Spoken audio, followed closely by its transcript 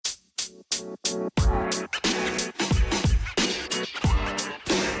Good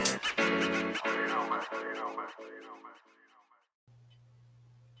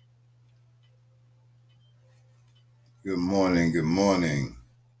morning. Good morning.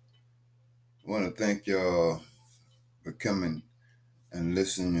 I want to thank y'all for coming and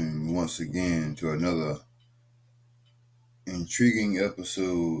listening once again to another intriguing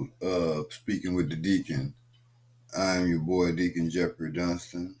episode of Speaking with the Deacon. I'm your boy, Deacon Jeffrey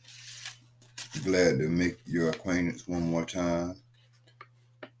Dunston. Glad to make your acquaintance one more time.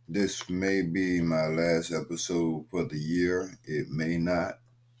 This may be my last episode for the year. It may not.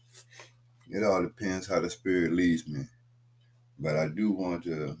 It all depends how the Spirit leads me. But I do want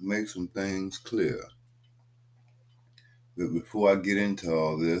to make some things clear. But before I get into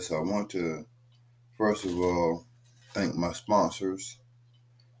all this, I want to, first of all, thank my sponsors,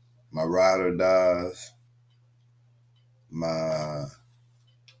 my ride or dies, my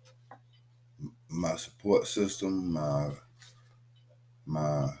support system, my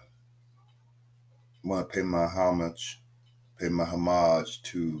want to pay my homage to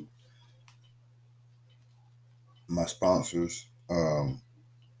my sponsors,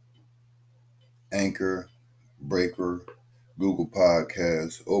 Anchor, Breaker, Google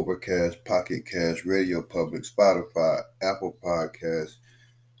Podcasts, Overcast, Pocket Cast, Radio Public, Spotify, Apple Podcasts,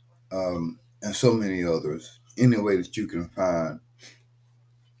 and so many others. Any way that you can find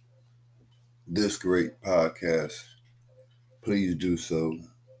this great podcast, please do so.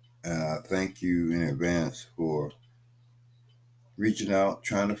 And I thank you in advance for reaching out,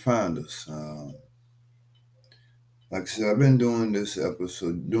 trying to find us. Like I said, I've been doing these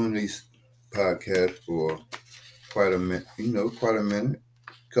podcasts for quite a minute,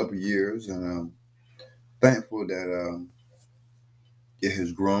 couple years, and I'm thankful that it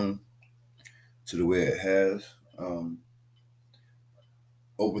has grown to the way it has.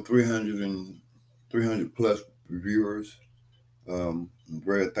 Over 300 plus reviewers. I'm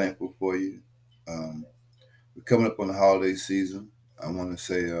very thankful for you. We're coming up on the holiday season. I want to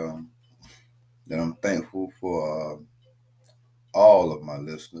say that I'm thankful for all of my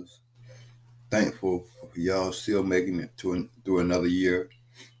listeners. Thankful for y'all still making it through another year.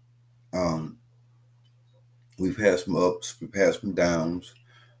 We've had some ups, we've had some downs,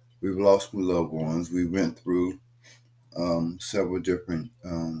 we've lost some loved ones. We went through several different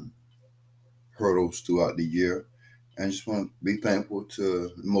hurdles throughout the year, and I just want to be thankful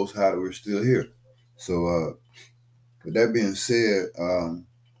to the Most High that we're still here. So, with that being said, I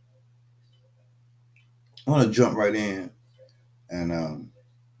want to jump right in, and I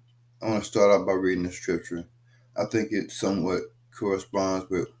want to start out by reading the scripture. I think it somewhat corresponds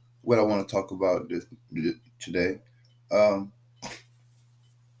with what I want to talk about today. Um,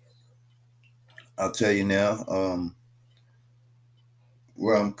 I'll tell you now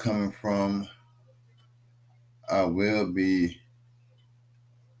where I'm coming from. I will be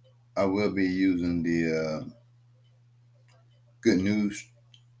using the Good News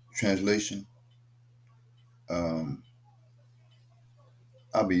translation. I'll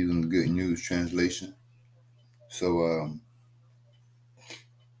be using the Good News translation. So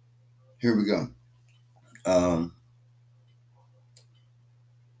here we go.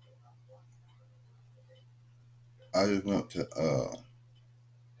 I just want to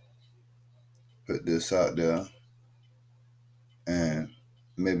put this out there, and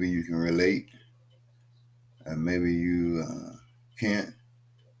maybe you can relate, and maybe you can't.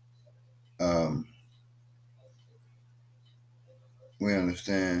 We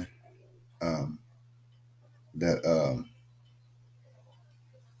understand that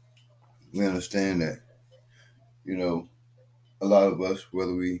a lot of us,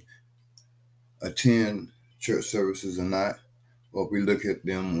 whether we attend church services or not, or if we look at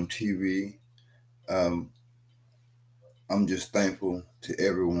them on TV, I'm just thankful to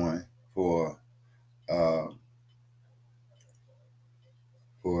everyone uh,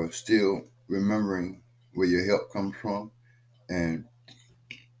 for still remembering where your help comes from, and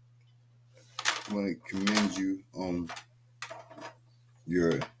I want to commend you on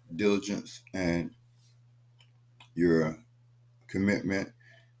your diligence and your commitment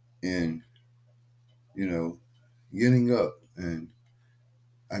in, getting up, and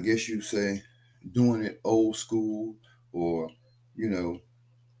I guess you say doing it old school, or, you know,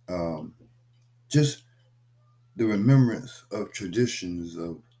 just the remembrance of traditions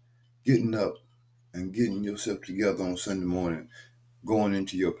of getting up and getting yourself together on Sunday morning, going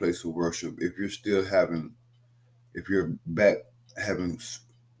into your place of worship. If you're back having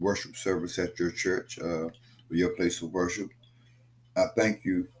worship service at your church, or your place of worship, I thank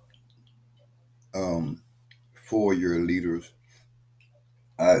you for your leaders.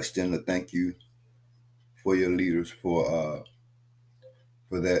 I extend a thank you for your leaders for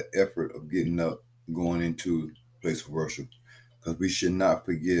that effort of getting up, going into place of worship, because we should not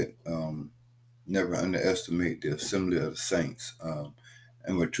forget, never underestimate the assembly of the saints.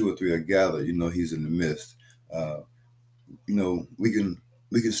 And where two or three are gathered, He's in the midst. Uh, we can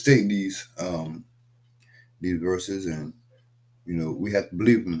state these verses, and we have to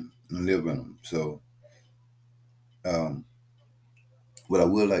believe them and live in them. So, um, what I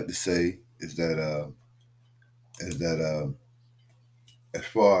would like to say is that as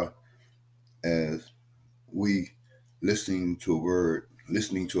far as we listening to a word,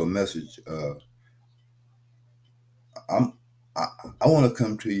 listening to a message, I'm I, I want to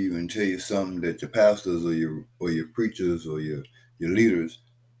come to you and tell you something that your pastors or your preachers or your leaders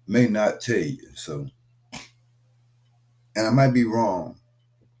may not tell you. So, and I might be wrong.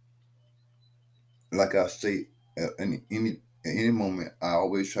 Like I state at any moment, I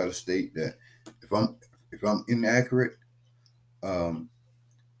always try to state that if I'm inaccurate, um,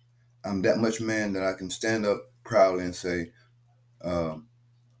 I'm that much man that I can stand up proudly and say, um,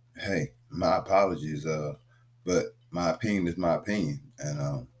 "Hey, my apologies, but my opinion is my opinion,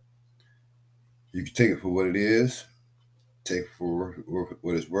 and you can take it for what it is, take it for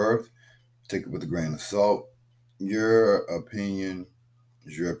what it's worth, take it with a grain of salt. Your opinion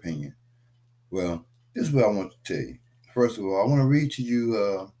is your opinion." Well, this is what I want to tell you. First of all, I want to read to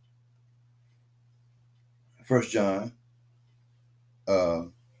you 1 John. Uh,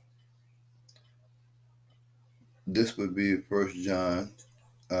 this would be 1 John.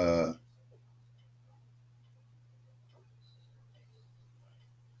 Uh,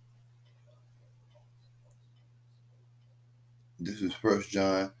 this is 1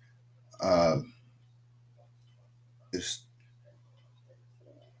 John. Uh, it's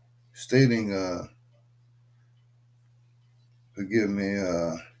stating, forgive me,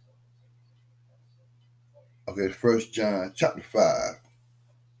 okay, 1 John chapter 5,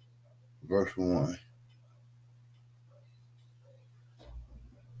 verse 1.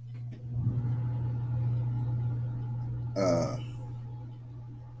 Uh,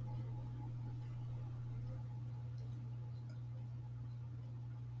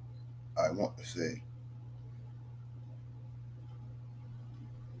 I want to say,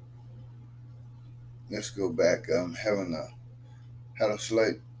 let's go back. I'm had a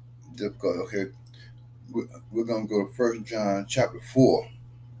slight difficulty. Okay, we're gonna go to 1 John chapter 4,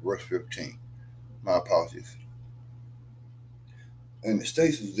 verse 15. My apologies. And it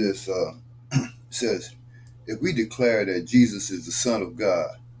states this. It says, "If we declare that Jesus is the Son of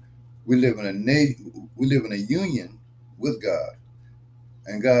God, we live in we live in a union with God,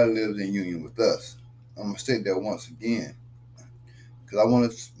 and God lives in union with us." I'm gonna state that once again because I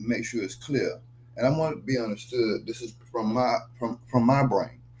want to make sure it's clear, and I want to be understood. This is from my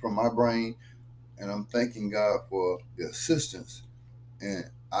brain, and I'm thanking God for the assistance. And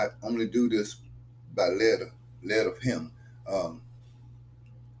I only do this by led of Him. Um,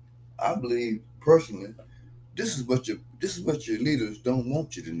 I believe personally, this is what your leaders don't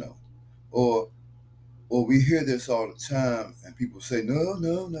want you to know, or we hear this all the time, and people say, "No,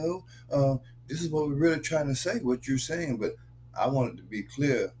 no, no. This is what we're really trying to say. What you're saying." But I want it to be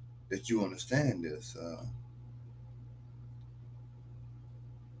clear that you understand this.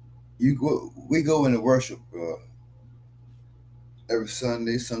 We go into worship every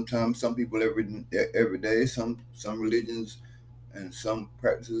Sunday. Sometimes some people every day. Some religions and some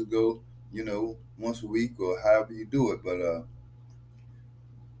practices go, once a week or however you do it. But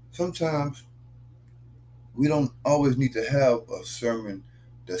sometimes we don't always need to have a sermon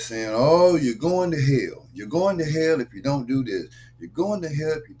that's saying, "Oh, you're going to hell. You're going to hell if you don't do this. You're going to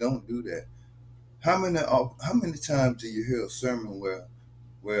hell if you don't do that." How many times do you hear a sermon where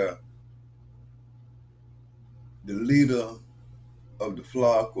the leader of the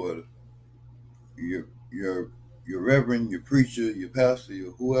flock, or your your your reverend, your preacher, your pastor,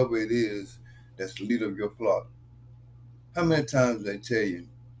 your whoever it is that's the leader of your flock, how many times they tell you,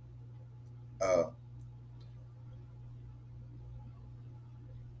 uh,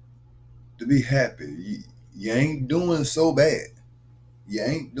 to be happy? You ain't doing so bad. You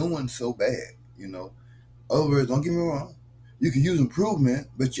ain't doing so bad. Other words, don't get me wrong. You can use improvement,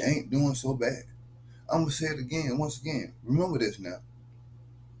 but you ain't doing so bad. I'm gonna say it again, once again. Remember this now,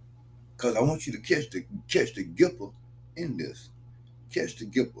 because I want you to catch the gipper in this. Catch the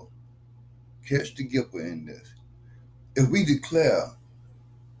gipper. Catch the gipper in this. If we declare,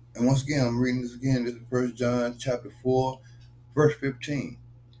 and once again, I'm reading this again. This is 1 John chapter 4, verse 15.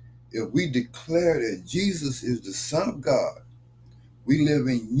 If we declare that Jesus is the Son of God, we live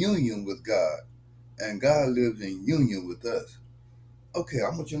in union with God, and God lives in union with us. Okay, I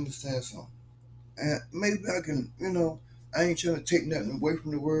want you to understand something. And maybe I can, I ain't trying to take nothing away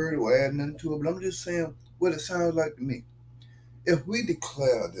from the word or add nothing to it, but I'm just saying what it sounds like to me. If we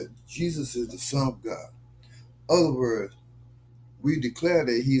declare that Jesus is the Son of God, in other words, we declare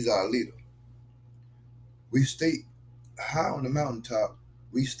that He's our leader. We state high on the mountaintop,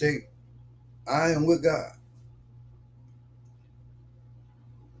 we state, I am with God.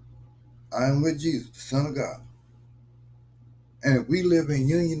 I am with Jesus, the Son of God. And if we live in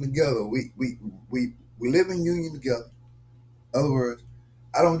union together, we live in union together. In other words,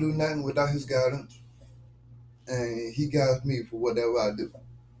 I don't do nothing without His guidance, and He guides me for whatever I do.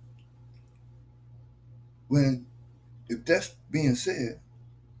 When, if that's being said,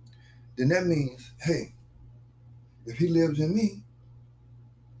 then that means, hey, if He lives in me,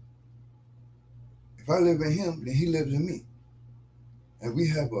 if I live in Him, then He lives in me, and we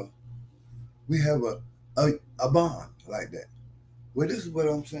have a bond like that. Well, this is what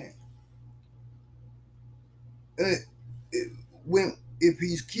I'm saying. It, it, when if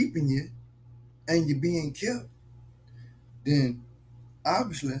He's keeping you and you're being kept, then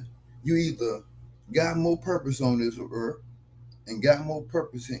obviously you either got more purpose on this earth and got more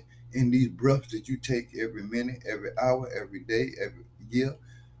purpose in these breaths that you take every minute, every hour, every day, every year.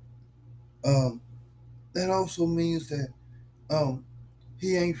 Um, that also means that um,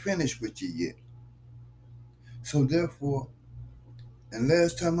 He ain't finished with you yet. So therefore, and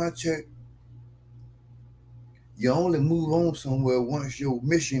last time I checked, you only move on somewhere once your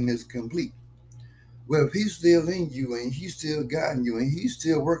mission is complete. Well, if He's still in you and He's still guiding you and He's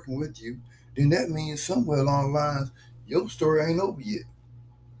still working with you, then that means somewhere along the lines your story ain't over yet.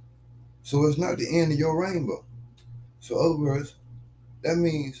 So it's not the end of your rainbow. So in other words, that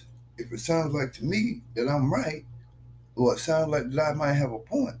means if it sounds like to me that I'm right, or it sounds like that I might have a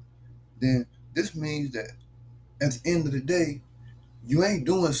point, then this means that at the end of the day, you ain't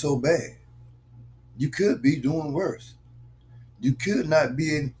doing so bad. You could be doing worse. You could not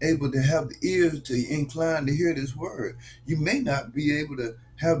be able to have the ears to incline to hear this word. You may not be able to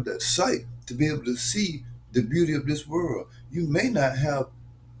have the sight to be able to see the beauty of this world. You may not have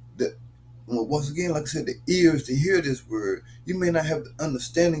the, well, once again, like I said, the ears to hear this word. You may not have the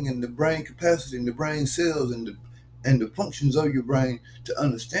understanding and the brain capacity and the brain cells and the functions of your brain to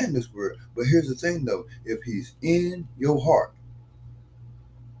understand this word. But here's the thing though, if He's in your heart,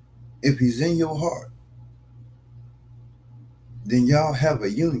 if He's in your heart, then y'all have a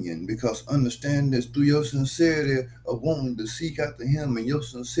union, because understand this, through your sincerity of wanting to seek after Him and your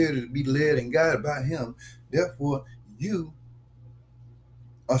sincerity to be led and guided by Him, therefore you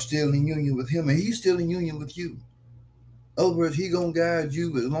are still in union with Him and He's still in union with you. In other words, He gonna guide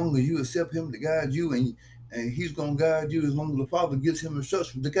you as long as you accept Him to guide you, and He's gonna guide you as long as the Father gives Him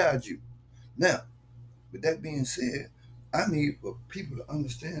instructions to guide you. Now, with that being said, I need for people to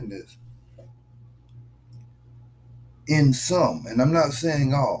understand this. In some, and I'm not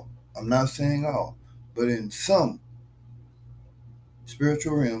saying all, but in some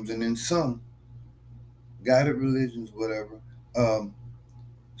spiritual realms and in some guided religions, whatever, um,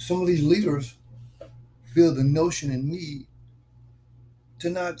 some of these leaders feel the notion and need to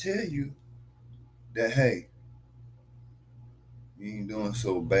not tell you that, hey, you ain't doing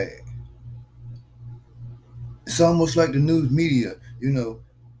so bad. It's almost like the news media,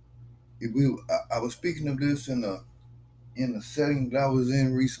 If we, I was speaking of this in a setting that I was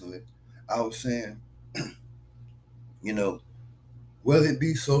in recently. I was saying, you know, whether it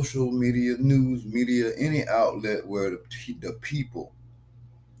be social media, news media, any outlet where the people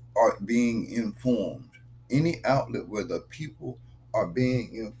are being informed, any outlet where the people are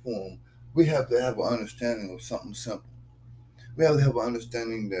being informed, we have to have an understanding of something simple. We have to have an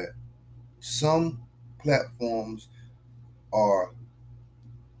understanding that some platforms are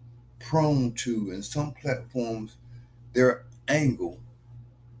prone to, and some platforms, their angle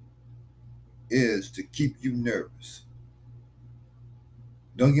is to keep you nervous.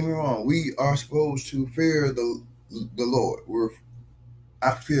 Don't get me wrong. We are supposed to fear the Lord.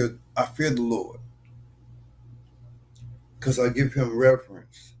 I fear the Lord because I give Him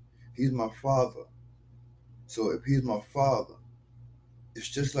reverence. He's my Father. So if He's my Father, it's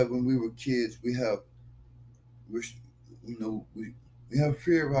just like when we were kids. We you know we have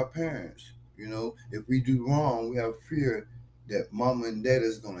fear of our parents. If we do wrong, we have fear that Mama and Dad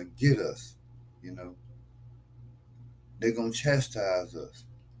is gonna get us. You know, they're gonna chastise us.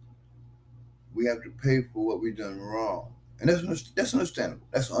 We have to pay for what we done wrong, and that's understandable.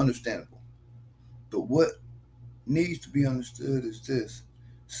 That's understandable. But what needs to be understood is this: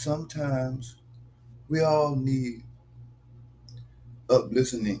 sometimes we all need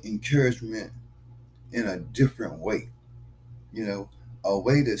uplifting and encouragement in a different way. You know, a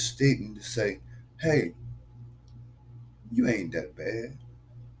way to state and to say, hey, you ain't that bad.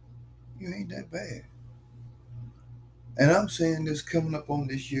 You ain't that bad. And I'm saying this coming up on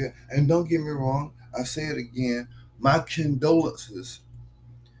this year, and don't get me wrong, I say it again, my condolences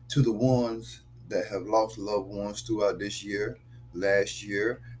to the ones that have lost loved ones throughout this year, last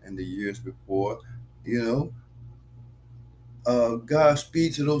year, and the years before. You know,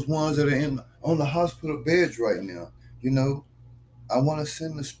 Godspeed to those ones that are in on the hospital beds right now. You know, I want to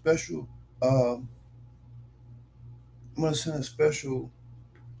send a special, um, I want to send a special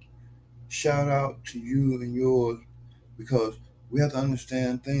shout out to you and yours because we have to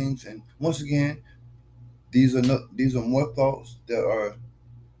understand things. And once again, these are more thoughts that are,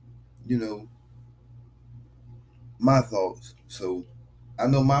 you know, my thoughts. So I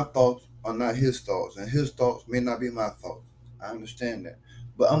know my thoughts are not his thoughts, and his thoughts may not be my thoughts. I understand that.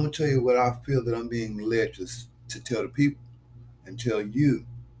 But I'm gonna tell you what I feel that I'm being led to tell the people and tell you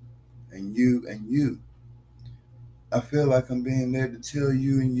and you and you. I feel like I'm being led to tell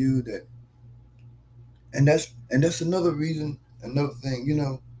you and you that, and that's another reason, another thing. You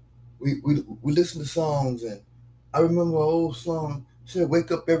know, we listen to songs, and I remember an old song said,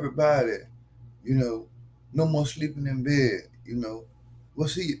 "Wake up, everybody." You know, no more sleeping in bed. You know, well,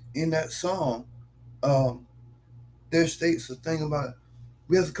 see, in that song, um, there states a thing about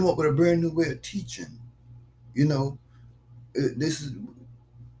we have to come up with a brand new way of teaching. You know, this is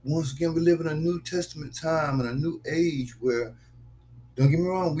once again we live in a New Testament time and a new age where, don't get me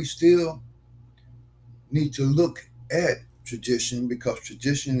wrong, we still need to look at tradition because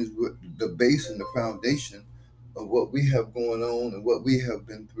tradition is what the base and the foundation of what we have going on and what we have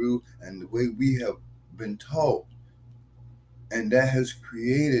been through and the way we have been taught, and that has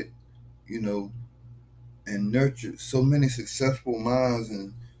created, you know, and nurtured so many successful minds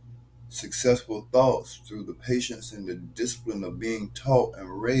and successful thoughts through the patience and the discipline of being taught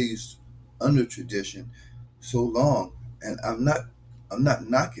and raised under tradition so long. And I'm not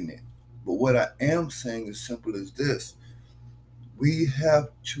knocking it. But what I am saying is simple as this. We have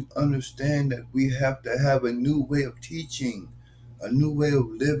to understand that we have to have a new way of teaching, a new way of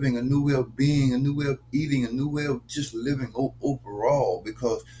living, a new way of being, a new way of eating, a new way of just living overall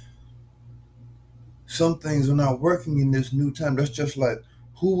because some things are not working in this new time. That's just like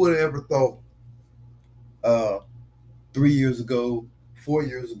who would have ever thought uh, 3 years ago, 4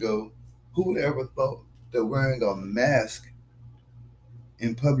 years ago, who would have ever thought that wearing a mask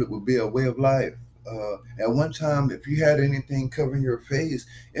in public would be a way of life? At one time, if you had anything covering your face,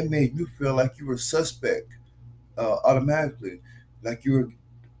 it made you feel like you were suspect automatically, like you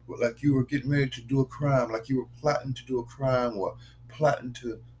were getting ready to do a crime, like you were plotting to do a crime or plotting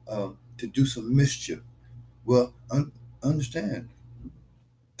to do some mischief. Well, understand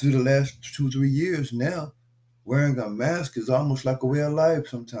through the last 2 3 years now, wearing a mask is almost like a way of life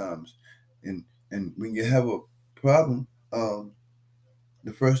sometimes. And when you have a problem,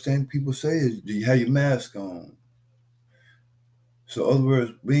 the first thing people say is, "Do you have your mask on?" So, in other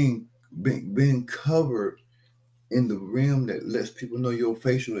words, being covered in the realm that lets people know your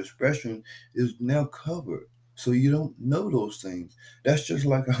facial expression is now covered, so you don't know those things. That's just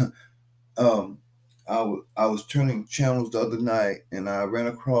like um, I was turning channels the other night, and I ran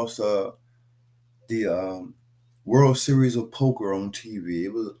across the World Series of Poker on TV.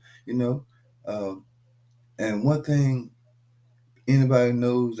 It was, you know, um, and one thing anybody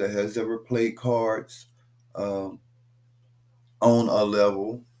knows that has ever played cards um, on a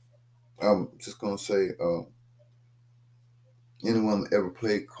level, I'm just gonna say, anyone ever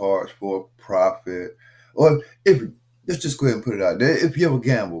played cards for profit, or if let's just go ahead and put it out there, if you ever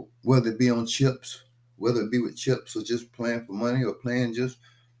gamble, whether it be on chips, whether it be with chips or just playing for money or playing just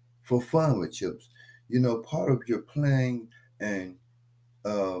for fun with chips, you know, part of your playing and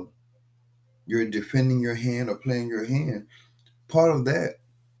uh, you're defending your hand or playing your hand, part of that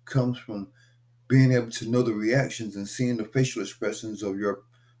comes from being able to know the reactions and seeing the facial expressions of your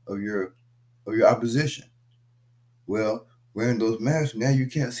of your opposition. Well, wearing those masks, now you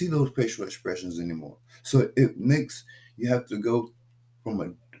can't see those facial expressions anymore. So it makes you have to go from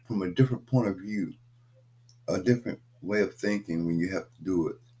a different point of view, a different way of thinking when you have to do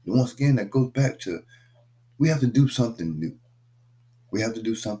it. And once again, that goes back to we have to do something new. We have to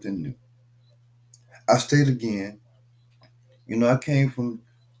do something new. I state again, you know, I came from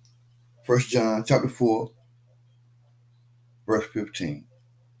First John chapter 4, verse 15.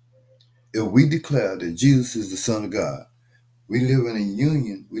 If we declare that Jesus is the Son of God, we live in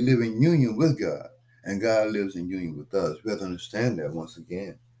union with God, and God lives in union with us. We have to understand that once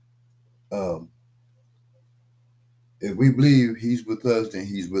again. Um, if we believe He's with us, then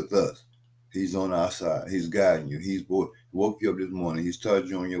He's with us. He's on our side. He's guiding you. He's woke you up this morning. He started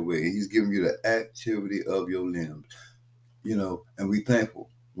you on your way. He's giving you the activity of your limbs. And we thankful.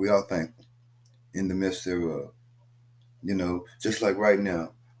 We are thankful in the midst thereof. Just like right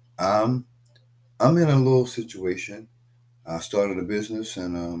now, I'm in a little situation. I started a business,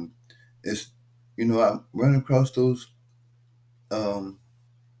 and it's I'm running across um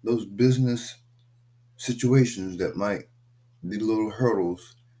those business situations that might be little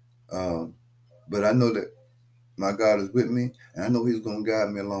hurdles. Um, but I know that my God is with me, and I know He's going to guide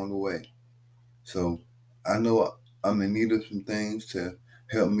me along the way. So I know I'm in need of some things to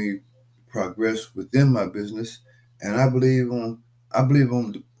help me progress within my business, and I believe on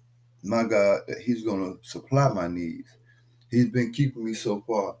my God that He's going to supply my needs. He's been keeping me so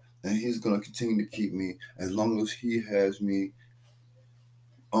far, and He's going to continue to keep me as long as He has me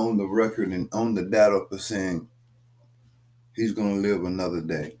on the record and on the data for saying He's going to live another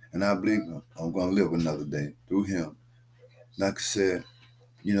day. And I believe I'm going to live another day through Him. Like I said,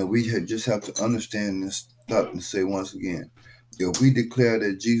 we just have to understand and stop and say once again, if we declare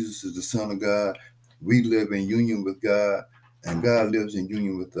that Jesus is the Son of God, we live in union with God, and God lives in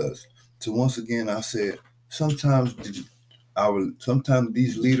union with us. So once again, I said, sometimes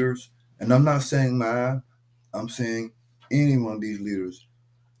these leaders, and I'm not saying I'm saying any one of these leaders,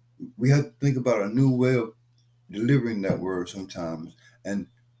 we have to think about a new way of delivering that word sometimes. And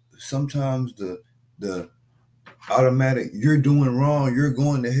sometimes the automatic "you're doing wrong, you're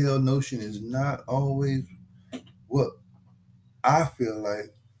going to hell" notion is not always what I feel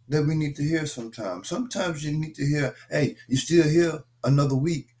like that we need to hear sometimes. Sometimes you need to hear, "Hey, you still here another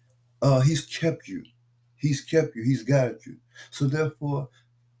week. He's kept you. He's kept you. He's guided you." So therefore,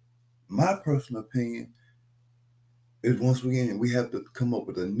 my personal opinion is, once again, we have to come up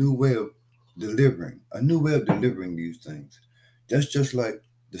with a new way of delivering these things. That's just like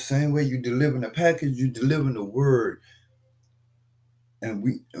the same way you delivering a package, you delivering the word. And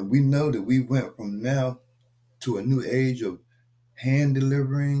we know that we went from now to a new age of hand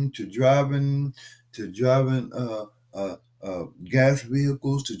delivering to driving gas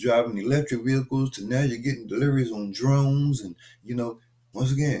vehicles, to driving electric vehicles, to now you're getting deliveries on drones. And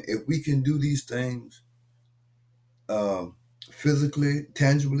once again, if we can do these things physically,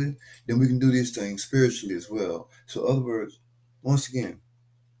 tangibly, then we can do these things spiritually as well. So, in other words, once again,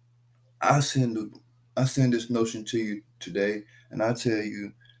 I send this notion to you today, and I tell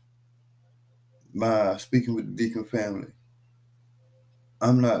you, my speaking with the Deacon family,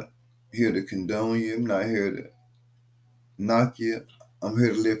 I'm not here to condone you. I'm not here to knock you. I'm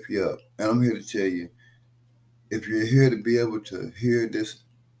here to lift you up, and I'm here to tell you, if you're here to be able to hear this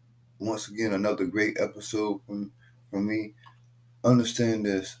once again, another great episode from me, understand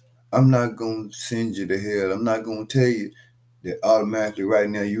this. I'm not going to send you to hell. I'm not going to tell you that automatically right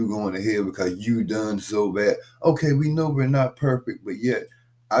now you're going to hell because you done so bad. Okay, we know we're not perfect, but yet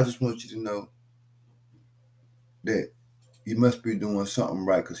I just want you to know that you must be doing something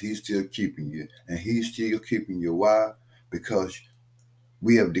right, because He's still keeping you. And He's still keeping you. Why? Because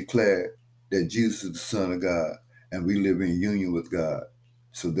we have declared that Jesus is the Son of God, and we live in union with God.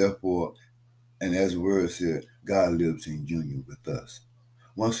 So therefore, and as the word said, God lives in union with us.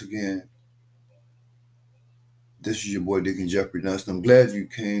 Once again, this is your boy Deacon Jeffrey Dunston. I'm glad you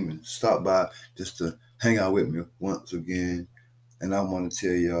came and stopped by just to hang out with me once again. And I want to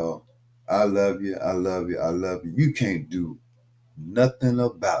tell y'all, I love you, I love you, I love you. You can't do nothing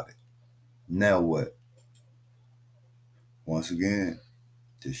about it. Now what? Once again,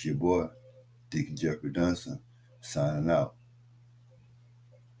 this your boy, Deacon Jeffrey Dunston, signing out.